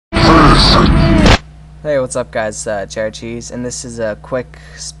Hey, what's up guys, Jared Cheese, and this is a quick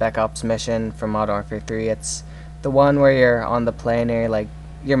Spec Ops mission from Modern Warfare 3. It's the one where you're on the plane and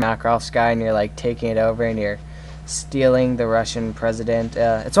you're Makarov's guy and you're like taking it over and you're stealing the Russian president.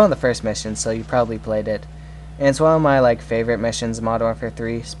 It's one of the first missions, so you probably played it. And it's one of my favorite missions in Modern Warfare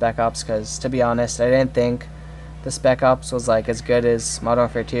 3 Spec Ops, because to be honest, I didn't think the Spec Ops was as good as Modern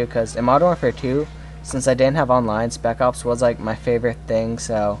Warfare 2, because in Modern Warfare 2, since I didn't have online, Spec Ops was my favorite thing,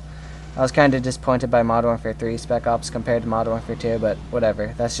 so I was kind of disappointed by Modern Warfare 3 Spec Ops compared to Modern Warfare 2, but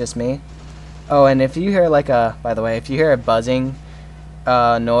whatever, that's just me. Oh, and if you hear by the way, if you hear a buzzing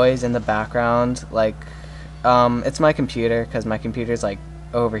noise in the background, it's my computer, because my computer's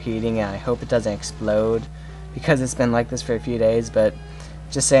overheating and I hope it doesn't explode, because it's been like this for a few days, but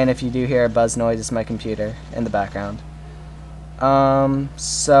just saying, if you do hear a buzz noise, it's my computer in the background.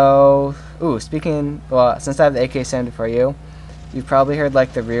 Since I have the AK74U, you've probably heard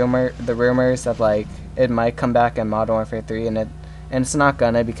the rumors that it might come back in Modern Warfare 3, and it's not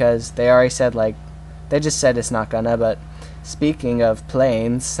gonna, because they already said they just said it's not gonna. But speaking of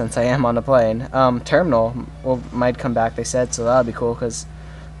planes, since I am on a plane, Terminal might come back, they said, so that'll be cool, because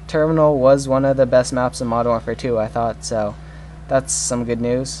Terminal was one of the best maps in Modern Warfare 2, I thought, so that's some good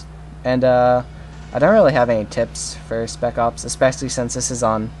news. And I don't really have any tips for Spec Ops, especially since this is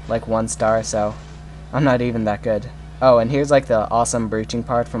on 1 star, so I'm not even that good. Oh, and here's the awesome breaching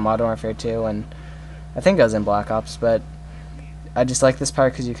part from Modern Warfare 2, and I think it was in Black Ops, but I just like this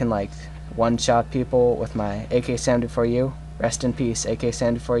part because you can one-shot people with my AK74U. Rest in peace,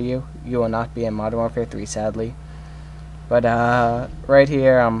 AK74U. You will not be in Modern Warfare 3, sadly. But right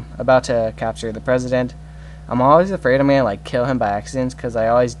here, I'm about to capture the president. I'm always afraid I'm gonna kill him by accident, because I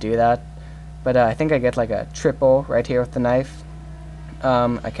always do that. But I think I get a triple right here with the knife.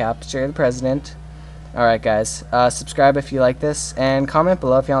 I capture the president. Alright guys, subscribe if you like this, and comment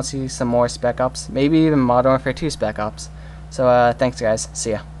below if you want to see some more Spec Ops, maybe even Modern Warfare 2 Spec Ops. So thanks guys,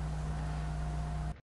 see ya.